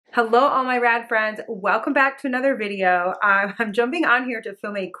Hello all my rad friends, welcome back to another video. I'm jumping on here to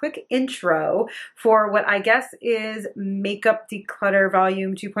film a quick intro for what I guess is Makeup Declutter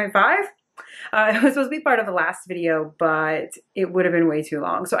Volume 2.5. It was supposed to be part of the last video, but it would have been way too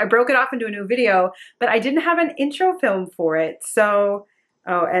long. So I broke it off into a new video, but I didn't have an intro film for it. So,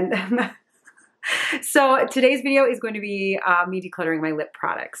 so today's video is going to be me decluttering my lip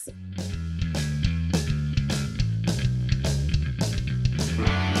products.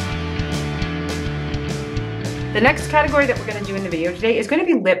 The next category that we're going to do in the video today is going to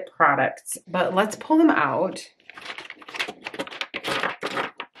be lip products, but let's pull them out.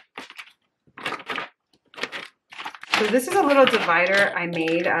 So this is a little divider I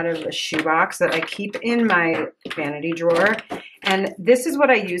made out of a shoebox that I keep in my vanity drawer. And this is what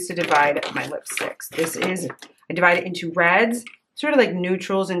I use to divide my lipsticks. I divide it into reds, sort of like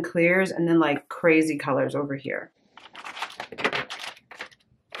neutrals and clears, and then like crazy colors over here.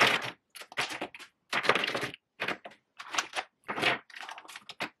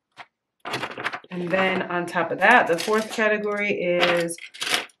 And then on top of that, the fourth category is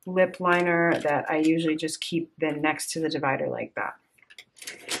lip liner that I usually just keep then next to the divider like that.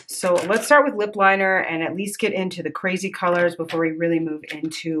 So let's start with lip liner and at least get into the crazy colors before we really move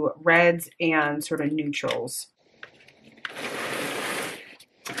into reds and sort of neutrals.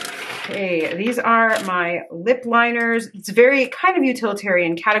 Okay, these are my lip liners. It's very kind of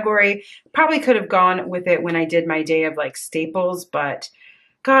utilitarian category. Probably could have gone with it when I did my day of like staples, but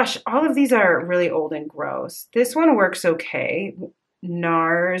gosh, all of these are really old and gross. This one works okay.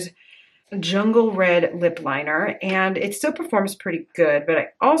 NARS Jungle Red Lip Liner, and it still performs pretty good, but I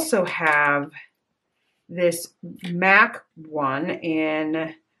also have this MAC one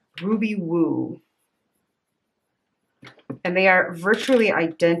in Ruby Woo. And they are virtually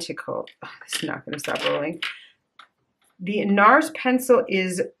identical. Oh, this is not going to stop rolling. The NARS pencil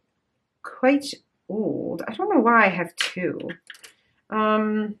is quite old. I don't know why I have two.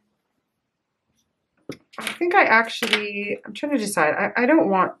 I think I'm trying to decide. I don't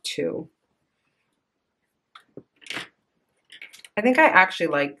want to. I think I actually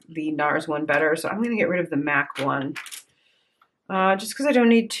like the NARS one better, so I'm going to get rid of the MAC one. Just because I don't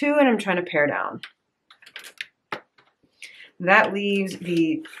need two and I'm trying to pare down. That leaves what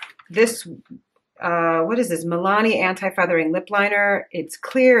is this? Milani Anti-Feathering Lip Liner. It's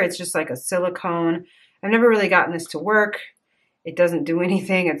clear. It's just like a silicone. I've never really gotten this to work. It doesn't do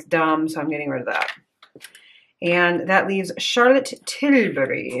anything. It's dumb, so I'm getting rid of that. And that leaves Charlotte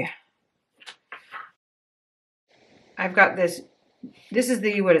Tilbury. I've got this. This is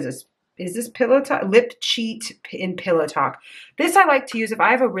the, what is this? Is this Pillow Talk? Lip Cheat in Pillow Talk. This I like to use if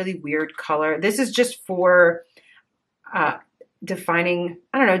I have a really weird color. This is just for defining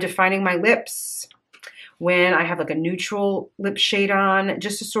my lips. When I have like a neutral lip shade on,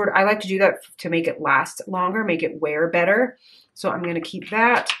 just to sort of, I like to do that to make it last longer, make it wear better. So I'm going to keep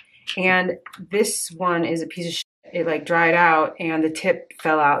that. And this one is a piece of shit. It like dried out and the tip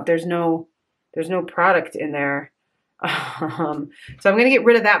fell out. There's no product in there. So I'm going to get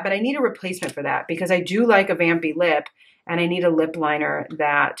rid of that, but I need a replacement for that because I do like a vampy lip and I need a lip liner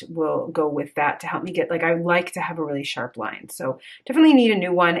that will go with that to help me get, like, I like to have a really sharp line. So definitely need a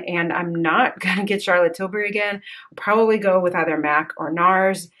new one, and I'm not going to get Charlotte Tilbury again. I'll probably go with either MAC or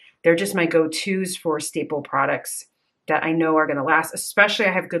NARS. They're just my go-tos for staple products that I know are going to last, especially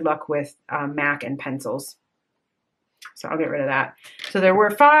I have good luck with MAC and pencils. So I'll get rid of that. So there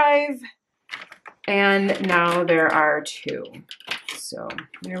were 5, and now there are 2. So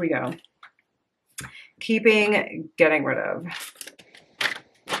there we go. Getting rid of.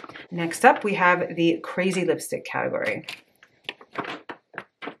 Next up, we have the crazy lipstick category.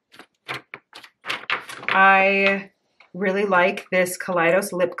 I really like this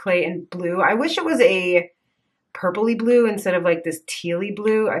Kaleidos Lip Clay in blue. I wish it was a purpley blue instead of like this tealy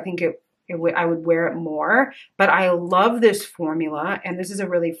blue. I think I would wear it more, but I love this formula, and this is a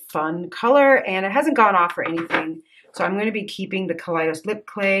really fun color, and it hasn't gone off or anything. So I'm going to be keeping the Kaleidos Lip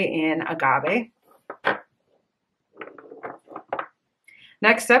Clay in Agave.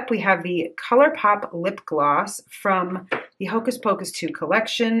 Next up, we have the ColourPop Lip Gloss from the Hocus Pocus 2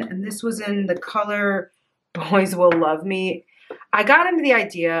 collection, and this was in the color Boys Will Love Me. I got into the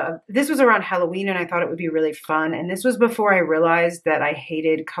idea of, this was around Halloween, and I thought it would be really fun, and this was before I realized that I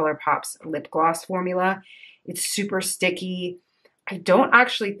hated ColourPop's lip gloss formula. It's super sticky. I don't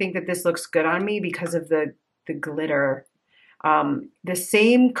actually think that this looks good on me because of the glitter. The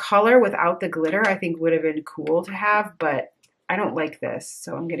same color without the glitter I think would have been cool to have, but I don't like this,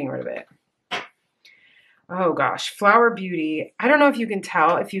 so I'm getting rid of it. Oh gosh, Flower Beauty. I don't know if you can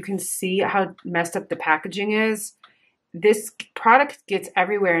tell, if you can see how messed up the packaging is. this product gets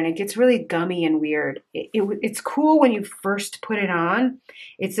everywhere and it gets really gummy and weird. It's cool when you first put it on.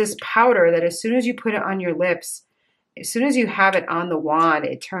 It's this powder that as soon as you put it on your lips, as soon as you have it on the wand,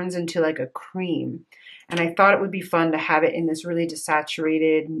 it turns into like a cream. And I thought it would be fun to have it in this really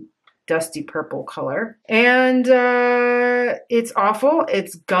desaturated, dusty purple color. And it's awful.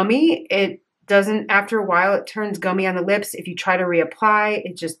 It's gummy. It doesn't, after a while, it turns gummy on the lips. If you try to reapply,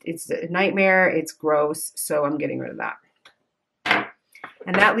 it's a nightmare. It's gross. So I'm getting rid of that.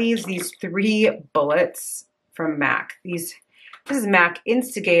 And that leaves these 3 bullets from MAC. This is MAC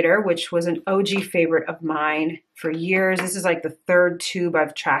Instigator, which was an OG favorite of mine for years. This is like the 3rd tube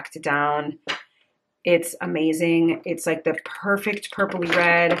I've tracked down. It's amazing. It's like the perfect purpley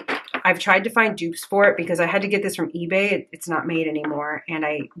red. I've tried to find dupes for it because I had to get this from eBay. It's not made anymore. And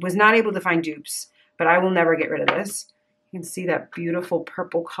I was not able to find dupes, but I will never get rid of this. You can see that beautiful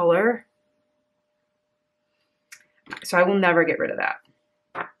purple color. So I will never get rid of that.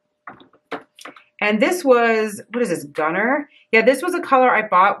 And this was, what is this, Gunner? Yeah, this was a color I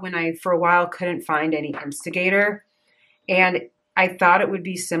bought when I, for a while, couldn't find any Instigator. And I thought it would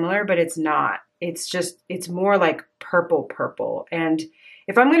be similar, but it's not. It's just, it's more like purple. And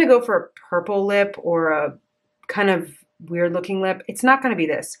if I'm going to go for a purple lip or a kind of weird looking lip, it's not going to be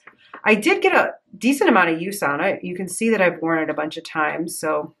this. I did get a decent amount of use on it. You can see that I've worn it a bunch of times.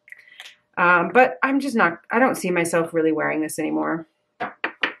 So, but I'm just not, I don't see myself really wearing this anymore.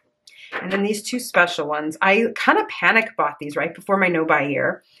 And then these 2 special ones, I kind of panic bought these right before my no-buy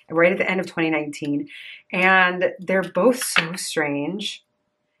year, right at the end of 2019. And they're both so strange.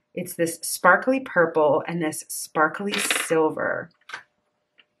 It's this sparkly purple and this sparkly silver.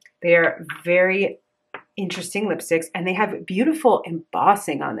 They are very interesting lipsticks and they have beautiful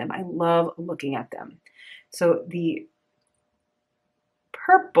embossing on them. I love looking at them. So the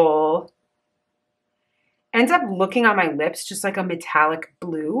purple ends up looking on my lips just like a metallic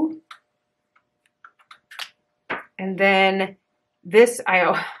blue. And then this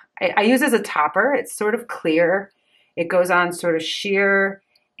I use as a topper. It's sort of clear. It goes on sort of sheer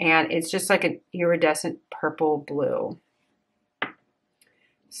and it's just like an iridescent purple blue.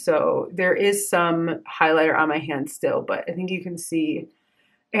 So there is some highlighter on my hand still, but I think you can see.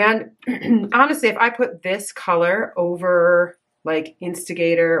 And honestly, if I put this color over like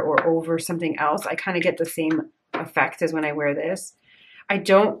Instigator or over something else, I kind of get the same effect as when I wear this. I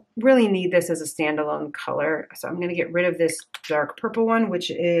don't really need this as a standalone color. So I'm going to get rid of this dark purple one,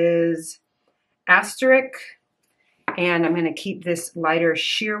 which is Asterisk. And I'm going to keep this lighter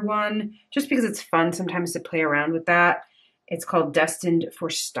sheer one just because it's fun sometimes to play around with that. It's called Destined for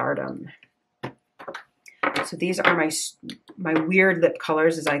Stardom. So these are my weird lip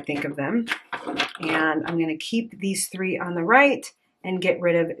colors as I think of them. And I'm going to keep these 3 on the right and get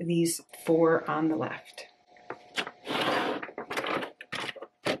rid of these 4 on the left.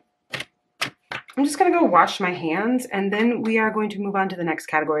 I'm just going to go wash my hands and then we are going to move on to the next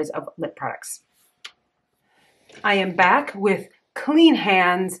categories of lip products. I am back with clean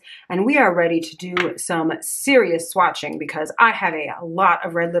hands and we are ready to do some serious swatching because I have a lot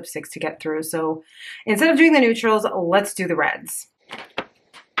of red lipsticks to get through. So instead of doing the neutrals, let's do the reds.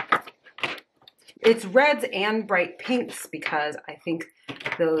 It's reds and bright pinks because I think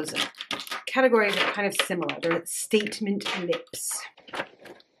those categories are kind of similar. They're statement lips.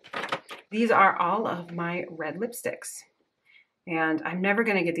 These are all of my red lipsticks. And I'm never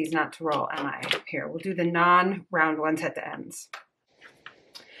going to get these not to roll, am I? Here, we'll do the non-round ones at the ends.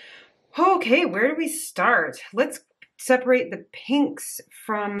 Okay, where do we start? Let's separate the pinks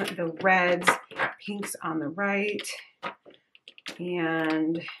from the reds. Pinks on the right.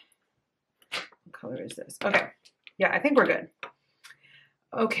 And what color is this? Okay, yeah, I think we're good.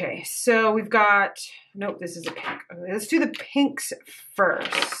 Okay, so we've got, nope, this is a pink. Okay, let's do the pinks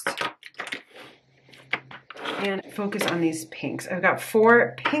first. And focus on these pinks. I've got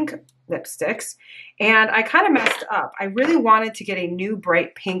 4 pink lipsticks and I kind of messed up. I really wanted to get a new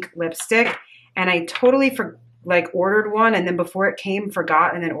bright pink lipstick and I totally ordered one and then before it came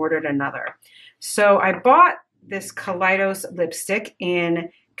forgot and then ordered another. So I bought this Kaleidos lipstick in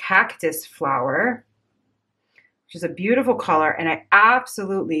Cactus Flower, which is a beautiful color and I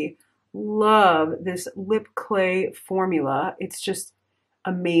absolutely love this lip clay formula. It's just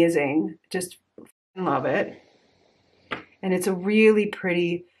amazing. Just love it. And it's a really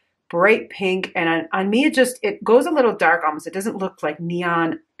pretty bright pink. And on me, it goes a little dark almost. It doesn't look like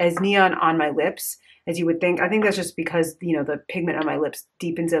neon on my lips as you would think. I think that's just because, you know, the pigment on my lips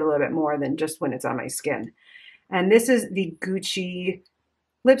deepens it a little bit more than just when it's on my skin. And this is the Gucci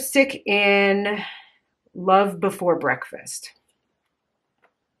lipstick in Love Before Breakfast.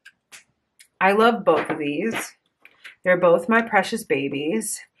 I love both of these. They're both my precious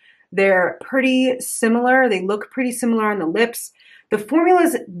babies. They're pretty similar. They look pretty similar on the lips. The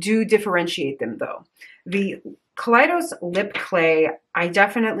formulas do differentiate them though. The Kaleidos Lip Clay, I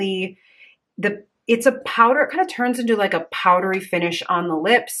definitely, it's a powder, it kind of turns into like a powdery finish on the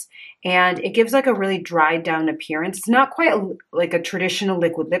lips, and it gives like a really dried down appearance. It's not quite like a traditional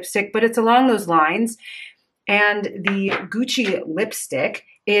liquid lipstick, but it's along those lines. And the Gucci lipstick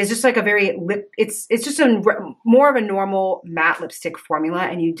is just like a very it's just more of a normal matte lipstick formula,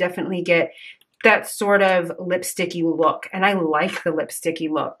 and you definitely get that sort of lipsticky look. And I like the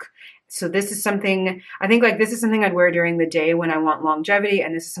lipsticky look. So this is something, I think like this is something I'd wear during the day when I want longevity,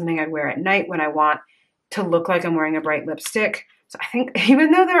 and this is something I'd wear at night when I want to look like I'm wearing a bright lipstick. So I think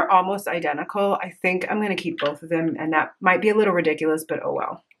even though they're almost identical, I think I'm going to keep both of them, and that might be a little ridiculous, but oh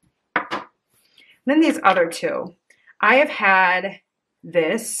well. Then these other two. I have had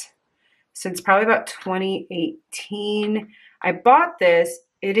this since probably about 2018. I bought this.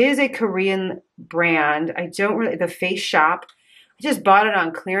 It is a Korean brand. I don't really, the Face Shop. I just bought it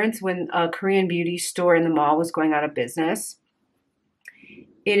on clearance when a Korean beauty store in the mall was going out of business.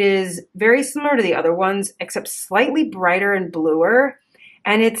 It is very similar to the other ones, except slightly brighter and bluer.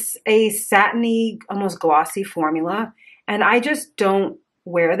 And it's a satiny, almost glossy formula. And I just don't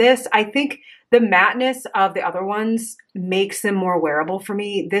wear this. I think the matteness of the other ones makes them more wearable for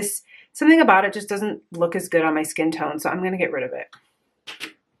me. Something about it just doesn't look as good on my skin tone, so I'm going to get rid of it.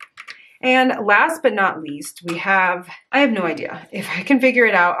 And last but not least, I have no idea. If I can figure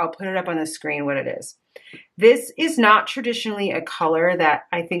it out, I'll put it up on the screen what it is. This is not traditionally a color that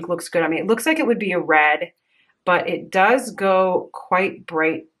I think looks good on me. It looks like it would be a red, but it does go quite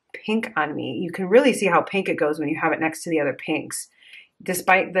bright pink on me. You can really see how pink it goes when you have it next to the other pinks,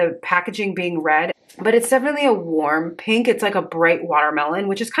 despite the packaging being red. But it's definitely a warm pink. It's like a bright watermelon,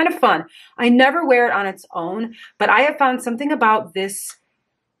 which is kind of fun. I never wear it on its own, but I have found something about this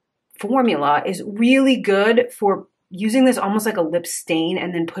formula is really good for using this almost like a lip stain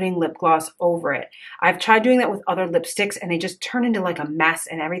and then putting lip gloss over it. I've tried doing that with other lipsticks and they just turn into like a mess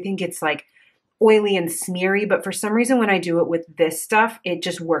and everything gets like oily and smeary, but for some reason when I do it with this stuff, it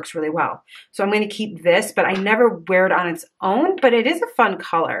just works really well. So I'm going to keep this, but I never wear it on its own, but it is a fun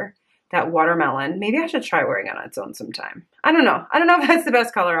color, that watermelon. Maybe I should try wearing it on its own sometime. I don't know. I don't know if that's the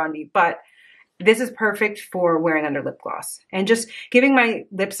best color on me, but this is perfect for wearing under lip gloss and just giving my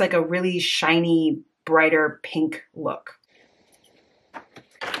lips like a really shiny, brighter pink look.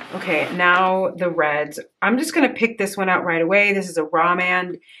 Okay, now the reds. I'm just going to pick this one out right away. This is a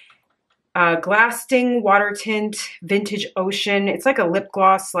Raman Glass Sting Water Tint Vintage Ocean. It's like a lip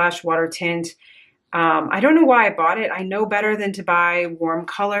gloss / water tint. I don't know why I bought it. I know better than to buy warm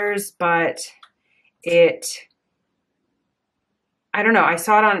colors, but I don't know. I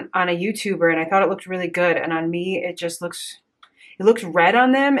saw it on a YouTuber and I thought it looked really good. And on me, it looks red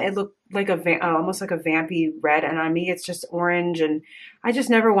on them. It looked like almost like a vampy red. And on me, it's just orange. And I just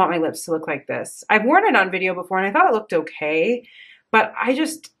never want my lips to look like this. I've worn it on video before and I thought it looked okay, but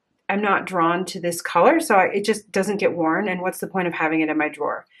I'm not drawn to this color. So it just doesn't get worn. And what's the point of having it in my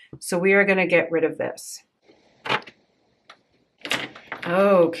drawer? So we are going to get rid of this.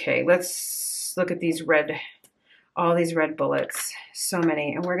 Okay, let's look at these all these red bullets. So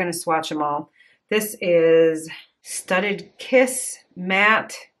many. And we're going to swatch them all. This is Studded Kiss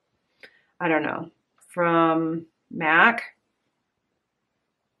Matte. I don't know. From MAC.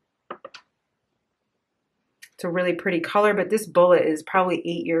 It's a really pretty color, but this bullet is probably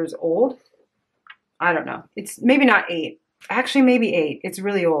 8 years old. I don't know. It's maybe not 8. Actually, maybe 8. It's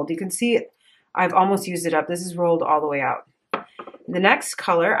really old. You can see it. I've almost used it up. This is rolled all the way out. The next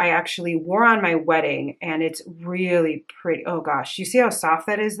color I actually wore on my wedding, and it's really pretty. Oh gosh, you see how soft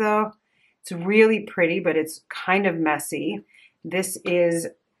that is though? It's really pretty, but it's kind of messy. This is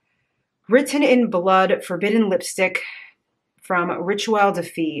Written in Blood Forbidden Lipstick from Rituel de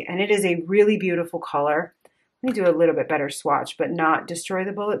Fille, and it is a really beautiful color. Let me do a little bit better swatch, but not destroy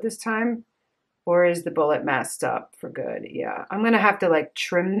the bullet this time. Or is the bullet messed up for good? Yeah, I'm going to have to like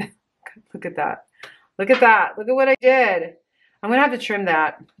trim. Look at that. Look at that. Look at what I did. I'm going to have to trim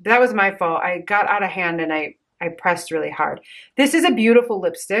that. That was my fault. I got out of hand and I pressed really hard. This is a beautiful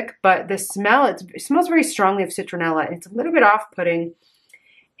lipstick, but the smell, it smells very strongly of citronella. It's a little bit off-putting.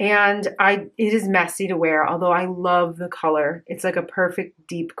 And it is messy to wear, although I love the color. It's like a perfect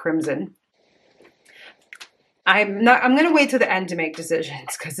deep crimson. I'm going to wait till the end to make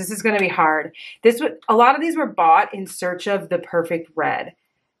decisions because this is going to be hard. A lot of these were bought in search of the perfect red.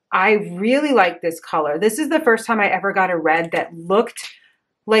 I really like this color. This is the first time I ever got a red that looked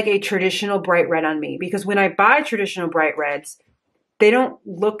like a traditional bright red on me, because when I buy traditional bright reds, they don't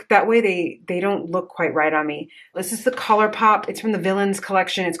look that way. They don't look quite right on me. This is the ColourPop. It's from the Villains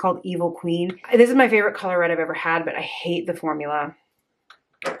collection. It's called Evil Queen. This is my favorite color red I've ever had, but I hate the formula.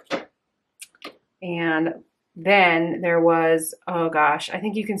 And then there was, oh gosh, I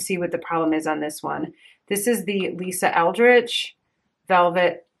think you can see what the problem is on this one. This is the Lisa Eldridge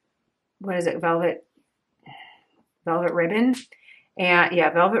Velvet, what is it? Velvet Ribbon. And yeah,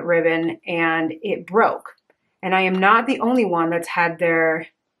 Velvet Ribbon, and it broke. And I am not the only one that's had their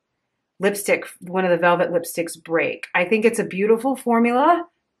lipstick, one of the Velvet lipsticks break. I think it's a beautiful formula,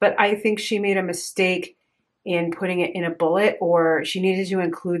 but I think she made a mistake in putting it in a bullet, or she needed to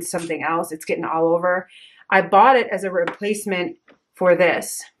include something else. It's getting all over. I bought it as a replacement for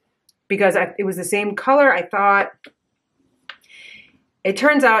this because it was the same color. I thought, it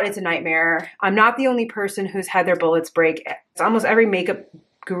turns out it's a nightmare. I'm not the only person who's had their bullets break. It's almost every makeup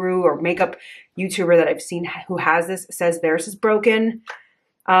guru or makeup YouTuber that I've seen who has this says theirs is broken.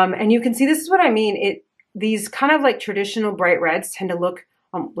 And you can see, this is what I mean. These kind of like traditional bright reds tend to look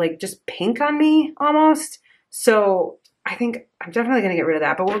like just pink on me almost. So I think I'm definitely going to get rid of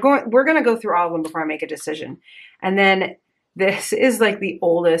that, but we're going to go through all of them before I make a decision. And then this is like the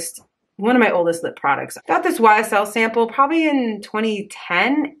oldest, one of my oldest lip products. I got this YSL sample probably in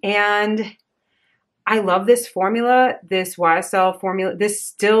 2010, and I love this formula, this YSL formula. This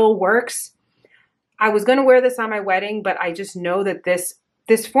still works. I was going to wear this on my wedding, but I just know that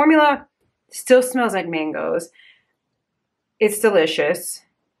this formula still smells like mangoes. It's delicious.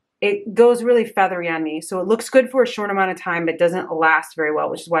 It goes really feathery on me, so it looks good for a short amount of time, but doesn't last very well,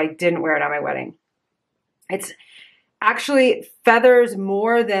 which is why I didn't wear it on my wedding. It's actually feathers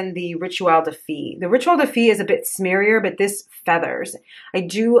more than the Ritual de Fille. The Ritual de Fille is a bit smearier, but this feathers. I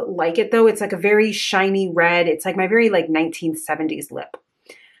do like it though. It's like a very shiny red. It's like my very like 1970s lip.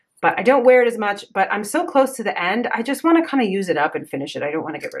 But I don't wear it as much, but I'm so close to the end. I just want to kind of use it up and finish it. I don't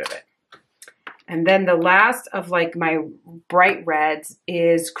want to get rid of it. And then the last of like my bright reds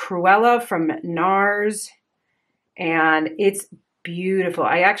is Cruella from NARS. And it's beautiful.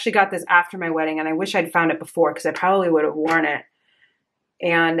 I actually got this after my wedding, and I wish I'd found it before because I probably would have worn it.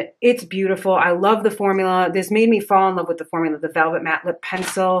 And it's beautiful. I love the formula. This made me fall in love with the formula, the Velvet Matte Lip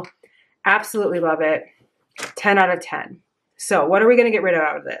Pencil. Absolutely love it. 10 out of 10. So what are we going to get rid of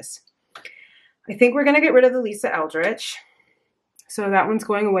out of this? I think we're going to get rid of the Lisa Eldridge. So that one's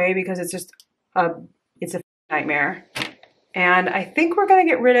going away because it's just it's a nightmare. And I think we're going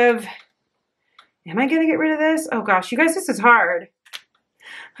to get rid of, am I going to get rid of this? Oh gosh, you guys, this is hard.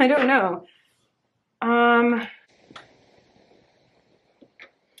 I don't know. I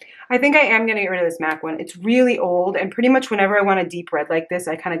think I am going to get rid of this MAC one. It's really old, and pretty much whenever I want a deep red like this,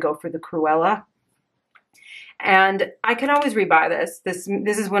 I kind of go for the Cruella. And I can always rebuy this. This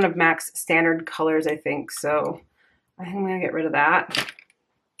is one of MAC's standard colors, I think. So I think I'm going to get rid of that.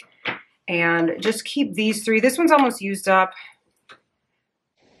 And just keep these three. This one's almost used up.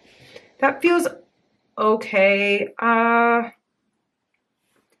 That feels okay.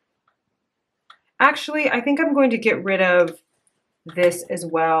 Actually, I think I'm going to get rid of this as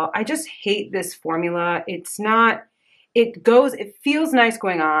well. I just hate this formula. It's not, it feels nice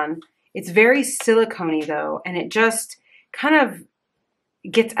going on. It's very silicone-y though, and it just kind of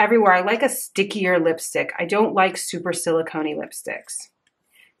gets everywhere. I like a stickier lipstick. I don't like super silicone-y lipsticks.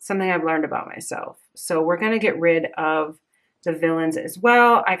 Something I've learned about myself. So we're going to get rid of the Villains as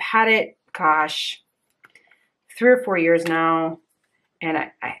well. I've had it, gosh, 3 or 4 years now, and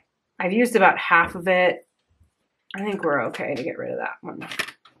I've used about half of it. I think we're okay to get rid of that one.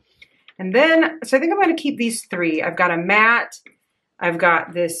 And then, so I think I'm going to keep these three. I've got a matte. I've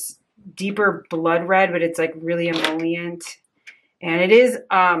got this deeper blood red, but it's like really emollient. And it is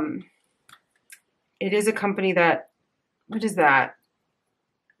a company that, what is that?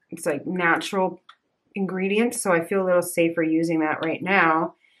 It's like natural ingredients, so I feel a little safer using that right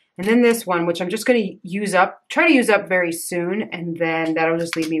now. And then this one, which I'm just going to use up, try to use up very soon, and then that'll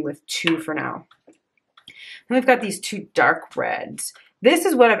just leave me with 2 for now. And we've got these 2 dark reds. This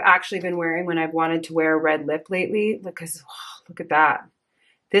is what I've actually been wearing when I've wanted to wear a red lip lately, because oh, look at that.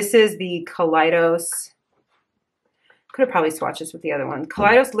 This is the Kaleidos. Could have probably swatched this with the other one.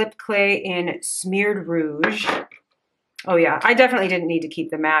 Kaleidos Lip Clay in Smeared Rouge. Oh yeah, I definitely didn't need to keep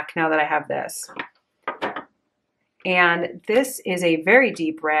the MAC now that I have this. And this is a very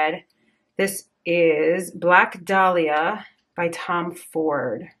deep red. This is Black Dahlia by Tom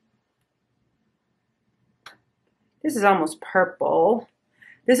Ford. This is almost purple.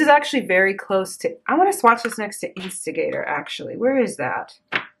 This is actually very close to, I want to swatch this next to Instigator actually. Where is that?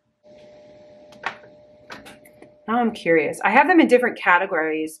 Now I'm curious. I have them in different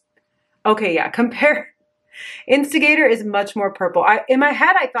categories. Okay, yeah, compare Instigator is much more purple. In my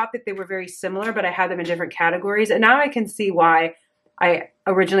head, I thought that they were very similar, but I had them in different categories. And now I can see why I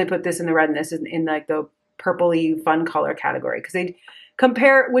originally put this in the red and this is in like the purpley fun color category. Because they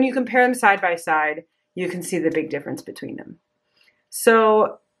compare, when you compare them side by side, you can see the big difference between them.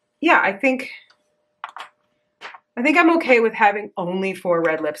 So yeah, I think I'm okay with having only 4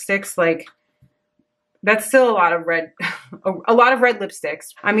 red lipsticks. Like, that's still a lot of red, a lot of red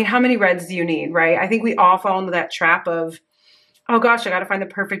lipsticks. I mean, how many reds do you need, right? I think we all fall into that trap of, oh gosh, I gotta find the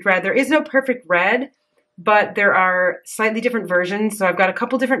perfect red. There is no perfect red, but there are slightly different versions. So I've got a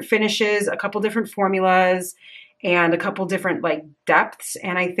couple different finishes, a couple different formulas, and a couple different like depths.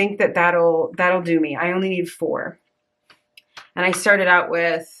 And I think that that'll do me. I only need 4. And I started out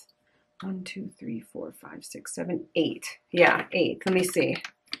with 1, 2, 3, 4, 5, 6, 7, 8. Yeah, 8. Let me see.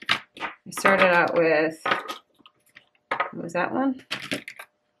 I started out with, what was that one?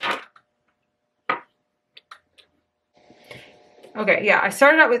 Okay, yeah, I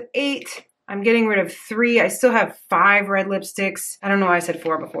started out with 8. I'm getting rid of 3. I still have 5 red lipsticks. I don't know why I said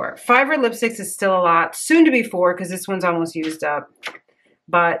 4 before. 5 red lipsticks is still a lot. Soon to be 4 because this one's almost used up.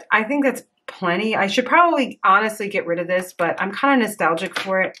 But I think that's plenty. I should probably honestly get rid of this, but I'm kind of nostalgic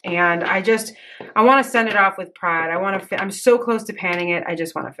for it. And I want to send it off with pride. I'm so close to panning it. I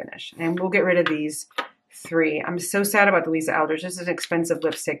just want to finish. And we'll get rid of these 3. I'm so sad about the Lisa Eldridge. This is an expensive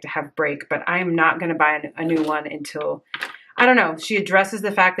lipstick to have break, but I'm not going to buy a new one until, I don't know. She addresses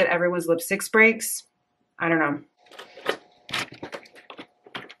the fact that everyone's lipsticks breaks. I don't know.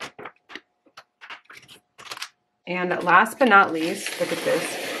 And last but not least, look at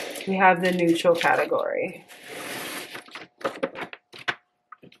this. We have the neutral category.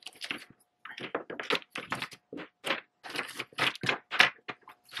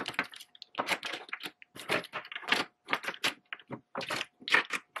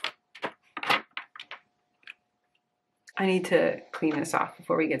 I need to clean this off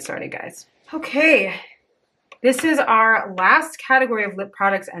before we get started, guys. Okay, this is our last category of lip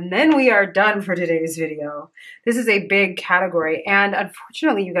products, and then we are done for today's video. This is a big category, and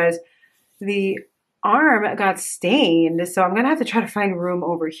unfortunately, you guys, the arm got stained, so I'm gonna have to try to find room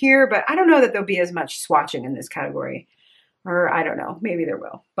over here, but I don't know that there'll be as much swatching in this category. Or I don't know, maybe there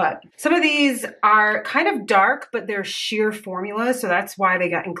will. But some of these are kind of dark, but they're sheer formulas, so that's why they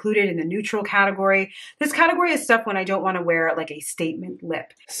got included in the neutral category. This category is stuff when I don't want to wear like a statement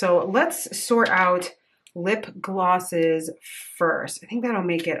lip. So let's sort out lip glosses first. I think that'll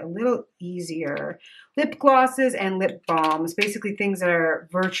make it a little easier. Lip glosses and lip balms, basically things that are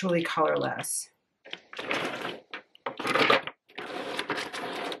virtually colorless.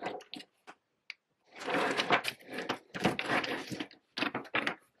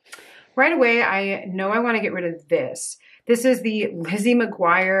 Right away, I know I want to get rid of this. This is the Lizzie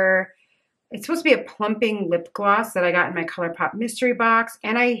McGuire. It's supposed to be a plumping lip gloss that I got in my ColourPop mystery box,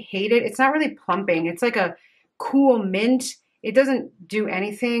 and I hate it. It's not really plumping. It's like a cool mint. It doesn't do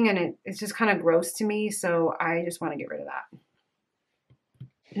anything, and it's just kind of gross to me, so I just want to get rid of that.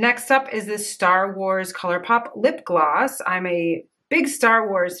 Next up is this Star Wars ColourPop lip gloss. I'm a big Star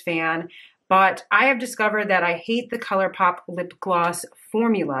Wars fan, but I have discovered that I hate the ColourPop lip gloss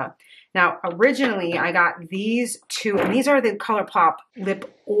formula. Now, originally I got these 2, and these are the ColourPop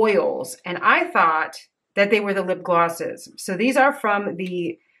lip oils, and I thought that they were the lip glosses. So these are from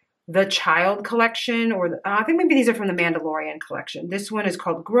the Child collection, or I think maybe these are from the Mandalorian collection. This one is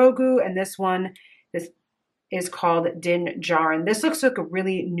called Grogu, and this is called Din Djarin. This looks like a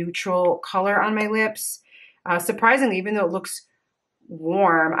really neutral color on my lips. Surprisingly, even though it looks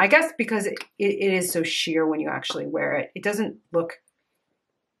warm, I guess because it is so sheer when you actually wear it, it doesn't look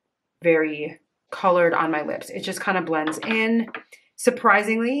very colored on my lips. It just kind of blends in.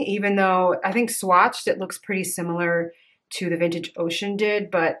 Surprisingly, even though I think swatched, it looks pretty similar to the Vintage Ocean did,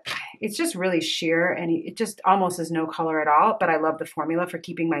 but it's just really sheer and it just almost has no color at all. But I love the formula for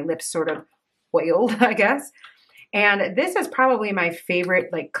keeping my lips sort of oiled, I guess. And this is probably my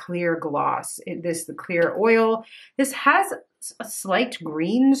favorite like clear gloss. The clear oil. This has a slight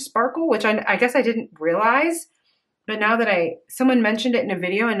green sparkle, which I guess I didn't realize. But now that someone mentioned it in a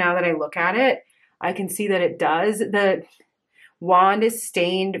video, and now that I look at it, I can see that it does. The wand is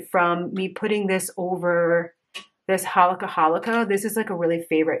stained from me putting this over this Halaka Halaka. This is like a really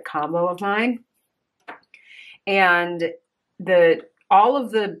favorite combo of mine. And all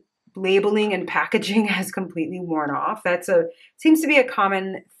of the labeling and packaging has completely worn off. Seems to be a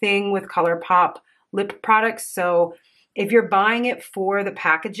common thing with ColourPop lip products. So if you're buying it for the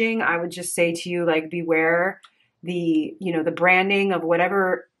packaging, I would just say to you, like, beware the branding of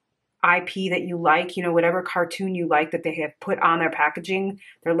whatever IP that you like, whatever cartoon you like that they have put on their packaging.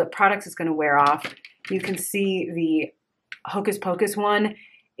 Their lip products is going to wear off You can see the Hocus Pocus one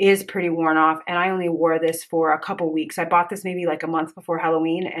is pretty worn off, and I only wore this for a couple weeks. I bought this maybe like a month before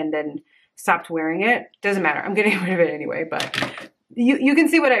Halloween and then stopped wearing it. Doesn't matter. I'm getting rid of it anyway, but you can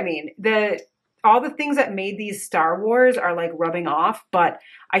see what I mean. All the things that made these Star Wars are like rubbing off, but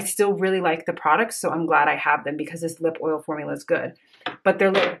I still really like the products, so I'm glad I have them because this lip oil formula is good. But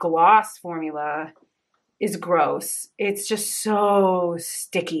their lip gloss formula is gross. It's just so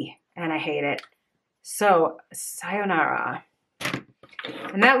sticky and I hate it. So sayonara.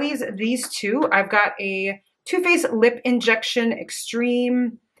 And that leaves these two. I've got a Too Faced Lip Injection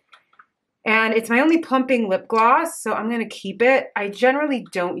Extreme, and it's my only plumping lip gloss, so I'm going to keep it. I generally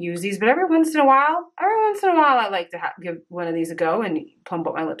don't use these, but every once in a while I like to give one of these a go and plump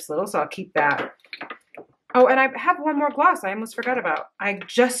up my lips a little, so I'll keep that. Oh, and I have one more gloss I almost forgot about. I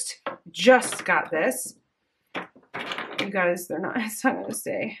just got this. You guys, it's not going to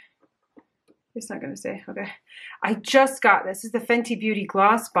stay. It's not going to stay. Okay. I just got this. This is the Fenty Beauty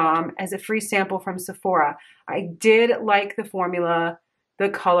Gloss Bomb as a free sample from Sephora. I did like the formula. The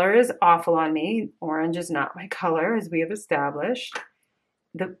color is awful on me. Orange is not my color, as we have established.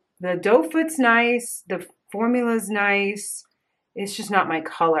 The doe foot's nice. The formula's nice. It's just not my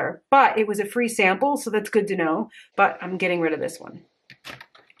color. But it was a free sample, so that's good to know. But I'm getting rid of this one.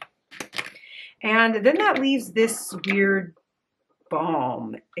 And then that leaves this weird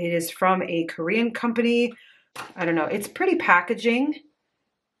balm. It is from a Korean company. I don't know. It's pretty packaging.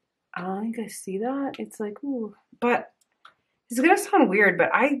 You guys see that? It's like, ooh. But it's going to sound weird, but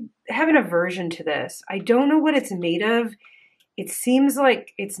I have an aversion to this. I don't know what it's made of. It seems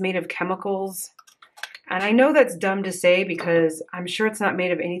like it's made of chemicals. And I know that's dumb to say because I'm sure it's not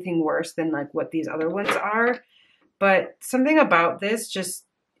made of anything worse than like what these other ones are. But something about this just,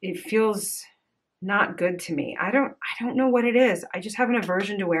 it feels not good to me. I don't know what it is. I just have an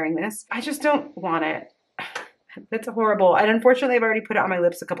aversion to wearing this. I just don't want it. That's horrible. And unfortunately, I've already put it on my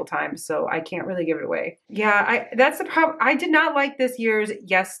lips a couple times, so I can't really give it away. Yeah, that's the problem. I did not like this year's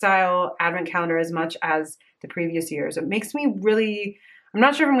Yes Style Advent Calendar as much as the previous years. It makes me really, I'm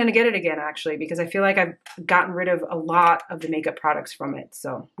not sure if I'm going to get it again, actually, because I feel like I've gotten rid of a lot of the makeup products from it.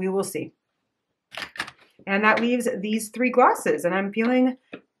 So we will see. And that leaves these three glosses, and I'm feeling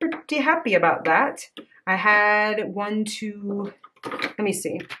pretty happy about that. I had 1, 2, let me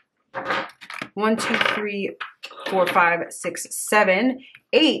see. 1, 2, 3, 4, 5, 6, 7,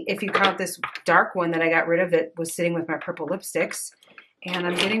 8 if you count this dark one that I got rid of that was sitting with my purple lipsticks. And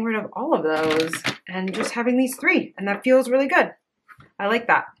I'm getting rid of all of those and just having these three. And that feels really good. I like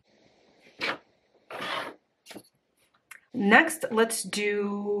that. Next, let's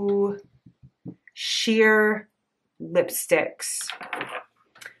do sheer lipsticks.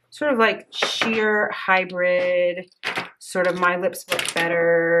 Sort of like sheer hybrid, sort of My Lips Look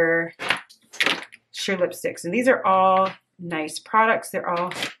Better sheer lipsticks. And these are all nice products. They're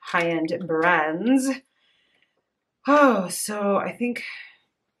all high-end brands. Oh, so I think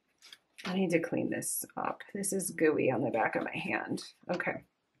I need to clean this up. This is gooey on the back of my hand. Okay.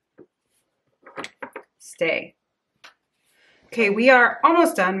 Stay. Okay, we are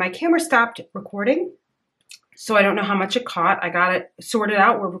almost done. My camera stopped recording, so I don't know how much it caught. I got it sorted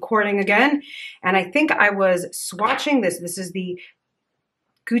out. We're recording again. And I think I was swatching this. This is the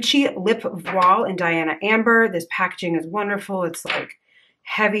Gucci Lip Voile in Diana Amber. This packaging is wonderful. It's like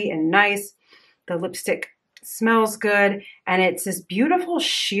heavy and nice. The lipstick smells good. And it's this beautiful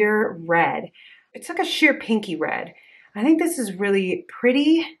sheer red. It's like a sheer pinky red. I think this is really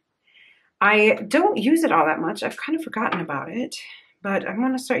pretty. I don't use it all that much. I've kind of forgotten about it, but I'm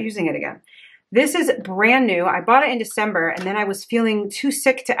going to start using it again. This is brand new. I bought it in December and then I was feeling too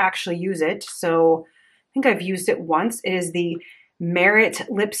sick to actually use it. So I think I've used it once. It is the Merit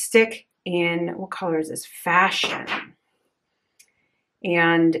lipstick in, what color is this? Fashion.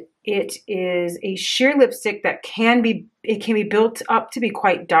 And it is a sheer lipstick that can be built up to be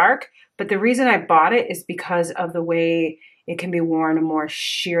quite dark. But the reason I bought it is because of the way it can be worn more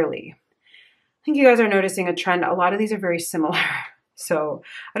sheerly. I think you guys are noticing a trend. A lot of these are very similar. So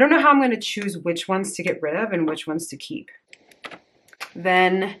I don't know how I'm going to choose which ones to get rid of and which ones to keep.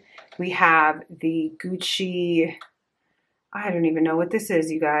 Then we have the Gucci, I don't even know what this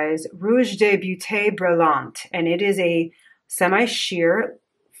is, you guys. Rouge de Beauté Brillante. And it is a semi-sheer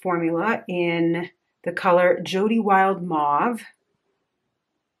formula in the color Jody Wild Mauve.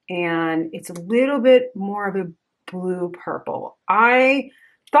 And it's a little bit more of a blue purple. I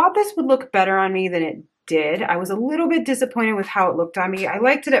thought this would look better on me than it did. I was a little bit disappointed with how it looked on me. I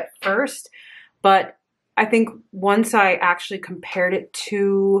liked it at first, but I think once I actually compared it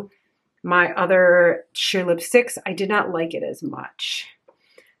to my other sheer lipsticks, I did not like it as much.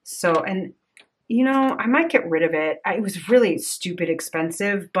 So, and you know, I might get rid of it. It was really stupid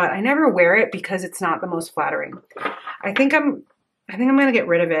expensive, but I never wear it because it's not the most flattering. I think I'm gonna get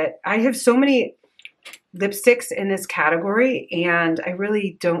rid of it. I have so many lipsticks in this category and I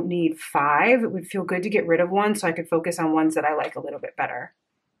really don't need 5. It would feel good to get rid of one so I could focus on ones that I like a little bit better.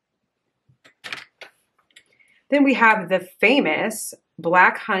 Then we have the famous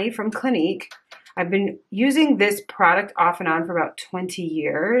Black Honey from Clinique. I've been using this product off and on for about 20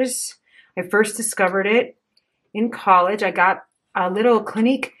 years. I first discovered it in college. I got a little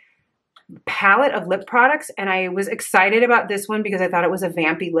Clinique palette of lip products and I was excited about this one because I thought it was a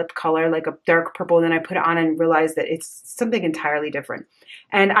vampy lip color, like a dark purple. And then I put it on and realized that it's something entirely different.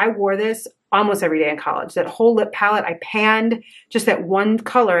 And I wore this almost every day in college. That whole lip palette, I panned just that one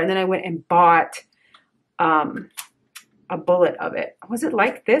color and then I went and bought a bullet of it. Was it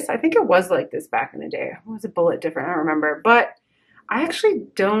like this? I think it was like this back in the day. Or was a bullet different? I don't remember. But I actually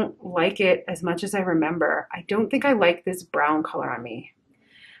don't like it as much as I remember. I don't think I like this brown color on me.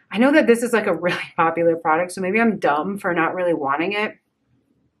 I know that this is like a really popular product, so maybe I'm dumb for not really wanting it.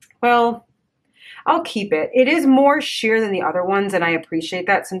 Well, I'll keep it. It is more sheer than the other ones, and I appreciate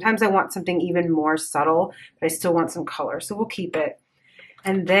that. Sometimes I want something even more subtle, but I still want some color, so we'll keep it.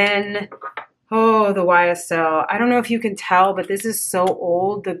 And then, oh, the YSL. I don't know if you can tell, but this is so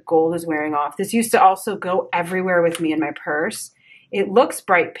old, the gold is wearing off. This used to also go everywhere with me in my purse. It looks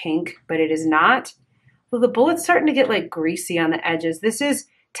bright pink, but it is not. Well, the bullet's starting to get like greasy on the edges. This is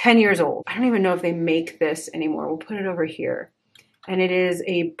 10 years old. I don't even know if they make this anymore. We'll put it over here. And it is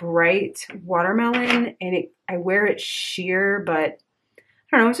a bright watermelon and I wear it sheer, but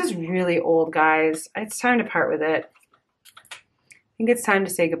I don't know, it's just really old, guys. It's time to part with it. I think it's time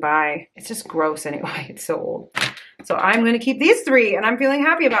to say goodbye. It's just gross anyway. It's so old. So I'm going to keep these 3 and I'm feeling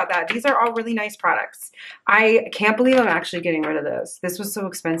happy about that. These are all really nice products. I can't believe I'm actually getting rid of this. This was so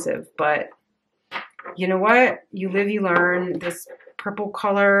expensive, but you know what? You live, you learn. This purple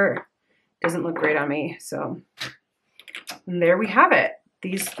color doesn't look great on me. So and there we have it.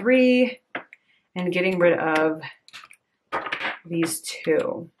 These 3 and getting rid of these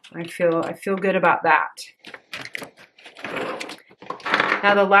 2. I feel good about that.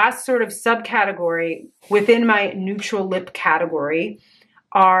 Now the last sort of subcategory within my neutral lip category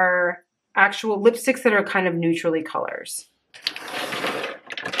are actual lipsticks that are kind of neutrally colors.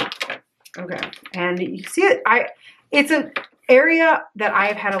 Okay, and you see it, it's an area that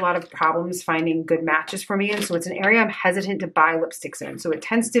I've had a lot of problems finding good matches for me in, so it's an area I'm hesitant to buy lipsticks in. So it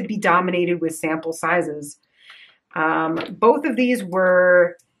tends to be dominated with sample sizes. Both of these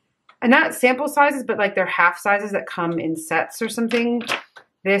were not sample sizes, but like they're half sizes that come in sets or something.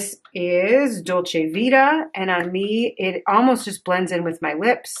 This is Dolce Vita, and on me, it almost just blends in with my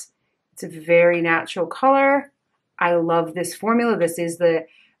lips. It's a very natural color. I love this formula. This is the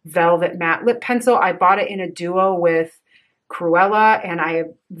Velvet Matte Lip Pencil. I bought it in a duo with Cruella, and I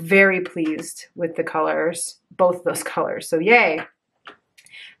am very pleased with the colors, both of those colors. So yay.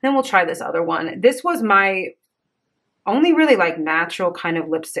 Then we'll try this other one. This was my only really like natural kind of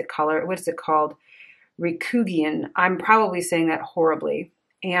lipstick color. What is it called? Rikugian. I'm probably saying that horribly.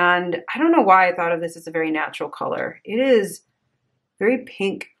 And I don't know why I thought of this as a very natural color. It is very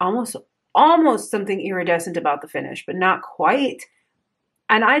pink, almost something iridescent about the finish, but not quite.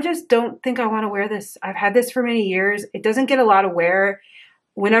 And I just don't think I want to wear this. I've had this for many years. It doesn't get a lot of wear.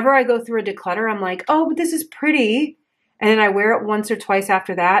 Whenever I go through a declutter, I'm like, oh, but this is pretty. And then I wear it once or twice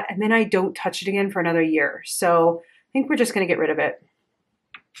after that. And then I don't touch it again for another year. So I think we're just going to get rid of it.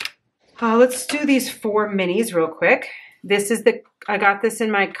 Let's do these 4 minis real quick. This is I got this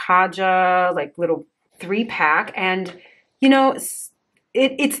in my Kaja, like little 3-pack. And, you know,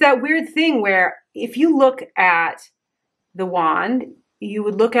 it's that weird thing where if you look at the wand, you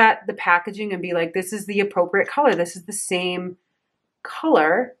would look at the packaging and be like, this is the appropriate color. This is the same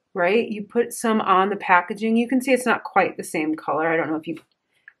color, right? You put some on the packaging. You can see it's not quite the same color. I don't know if you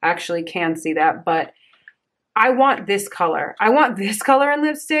actually can see that, but I want this color. I want this color in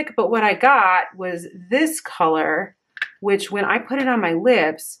lipstick, but what I got was this color, which when I put it on my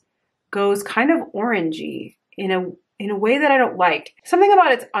lips goes kind of orangey in a way that I don't like. Something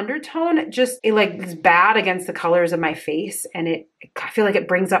about its undertone it like is bad against the colors of my face, and I feel like it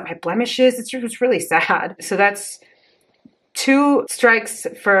brings up my blemishes. It's really sad. So that's 2 strikes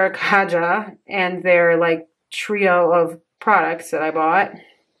for Kaja and their like trio of products that I bought.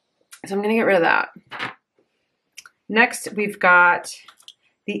 So I'm gonna get rid of that. Next, we've got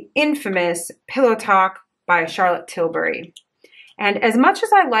the infamous Pillow Talk by Charlotte Tilbury. And as much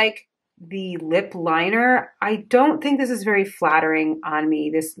as I like the lip liner, I don't think this is very flattering on me,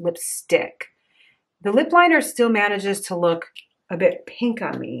 this lipstick. The lip liner still manages to look a bit pink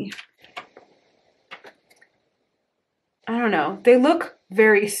on me. I don't know. They look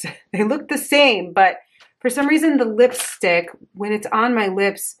they look the same, but for some reason the lipstick, when it's on my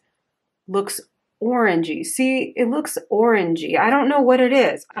lips, looks orangey. See, it looks orangey. I don't know what it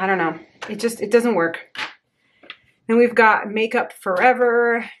is. I don't know. It doesn't work. Then we've got Makeup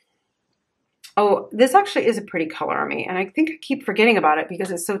Forever. Oh, this actually is a pretty color on me, and I think I keep forgetting about it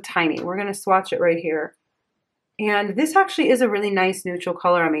because it's so tiny. We're going to swatch it right here. And this actually is a really nice neutral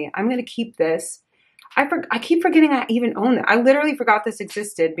color on me. I'm going to keep this. I keep forgetting I even own it. I literally forgot this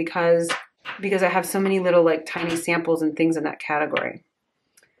existed because I have so many little like tiny samples and things in that category.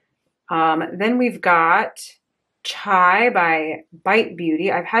 Then we've got Chai by Bite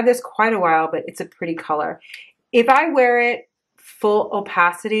Beauty. I've had this quite a while, but it's a pretty color. If I wear it full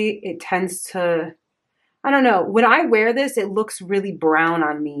opacity, it tends to, I don't know. When I wear this, it looks really brown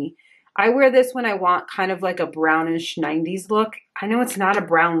on me. I wear this when I want kind of like a brownish 90s look. I know it's not a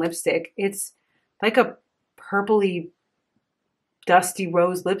brown lipstick. It's like a purpley, dusty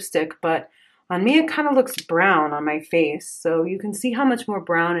rose lipstick, but on me, it kind of looks brown on my face. So you can see how much more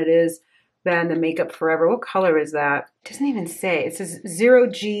brown it is than the Makeup Forever. What color is that? It doesn't even say. It says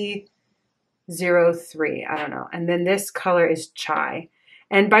 0G03. I don't know. And then this color is Chai.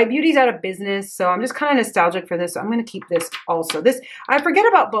 And Bite Beauty's out of business, so I'm just kind of nostalgic for this. So I'm going to keep this also. I forget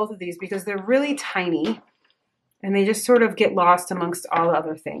about both of these because they're really tiny. And they just sort of get lost amongst all the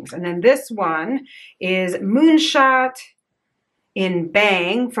other things. And then this one is Moonshot in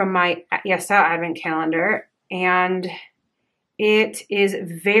Bang from my Yes Out Advent Calendar. And it is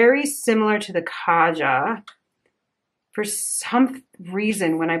very similar to the Kaja. For some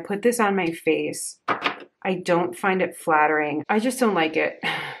reason, when I put this on my face, I don't find it flattering. I just don't like it.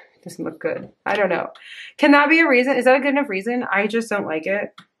 It doesn't look good. I don't know. Can that be a reason? Is that a good enough reason? I just don't like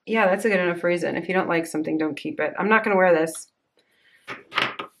it. Yeah, that's a good enough reason. If you don't like something, don't keep it. I'm not going to wear this.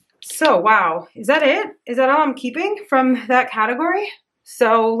 So, wow. Is that it? Is that all I'm keeping from that category?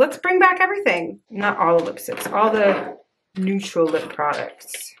 So, let's bring back everything. Not all the lipsticks, all the neutral lip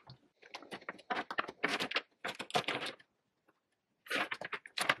products.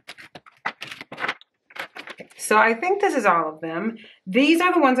 So I think this is all of them. These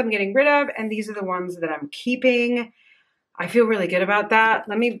are the ones I'm getting rid of, and these are the ones that I'm keeping. I feel really good about that.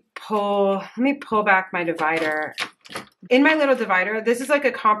 Let me pull back my divider. In my little divider, this is like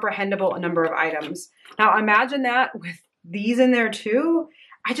a comprehensible number of items. Now imagine that with these in there too.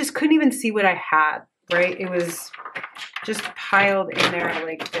 I just couldn't even see what I had, right? It was just piled in there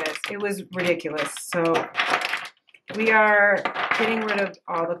like this. It was ridiculous. So we are getting rid of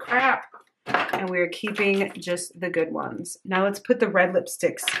all the crap. And we're keeping just the good ones. Now let's put the red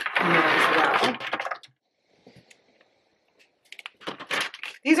lipsticks in there as well.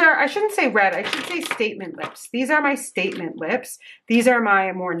 These are, I shouldn't say red, I should say statement lips. These are my statement lips. These are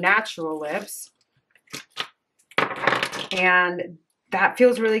my more natural lips. And that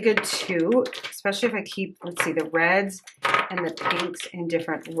feels really good too, especially if I keep, let's see, the reds and the pinks in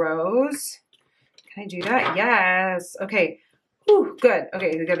different rows. Can I do that? Yes. Okay. Ooh, good.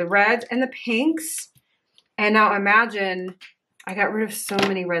 Okay, we got the reds and the pinks. And now imagine I got rid of so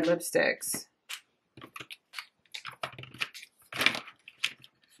many red lipsticks.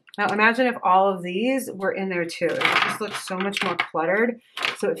 Now imagine if all of these were in there too. It just looks so much more cluttered.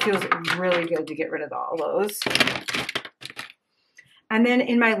 So it feels really good to get rid of all those. And then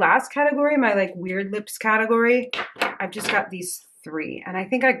in my last category, my like weird lips category, I've just got these 3. And I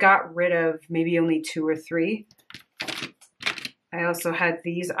think I got rid of maybe only 2 or 3. I also had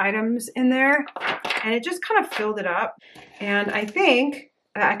these items in there, and it just kind of filled it up. And I think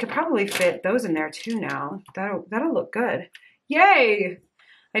I could probably fit those in there too now. That'll look good. Yay!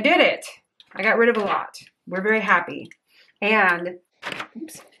 I did it. I got rid of a lot. We're very happy. And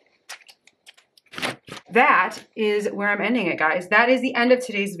oops, that is where I'm ending it, guys. That is the end of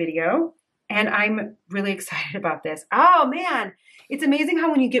today's video, and I'm really excited about this. Oh man! It's amazing how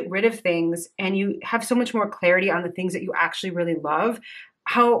when you get rid of things and you have so much more clarity on the things that you actually really love,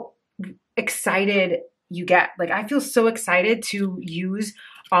 how excited you get. Like I feel so excited to use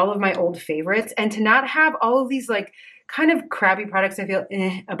all of my old favorites and to not have all of these like kind of crappy products I feel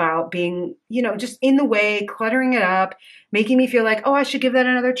about being, you know, just in the way, cluttering it up, making me feel like, oh, I should give that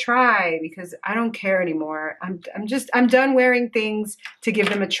another try because I don't care anymore. I'm done wearing things to give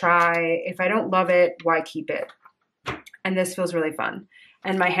them a try. If I don't love it, why keep it? And this feels really fun.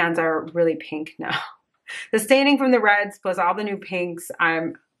 And my hands are really pink now. The staining from the reds plus all the new pinks,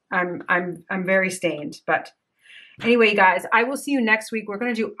 I'm very stained. But anyway, guys, I will see you next week. We're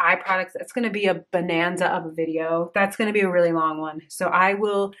going to do eye products. That's going to be a bonanza of a video. That's going to be a really long one. So I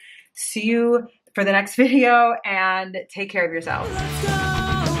will see you for the next video and take care of yourselves.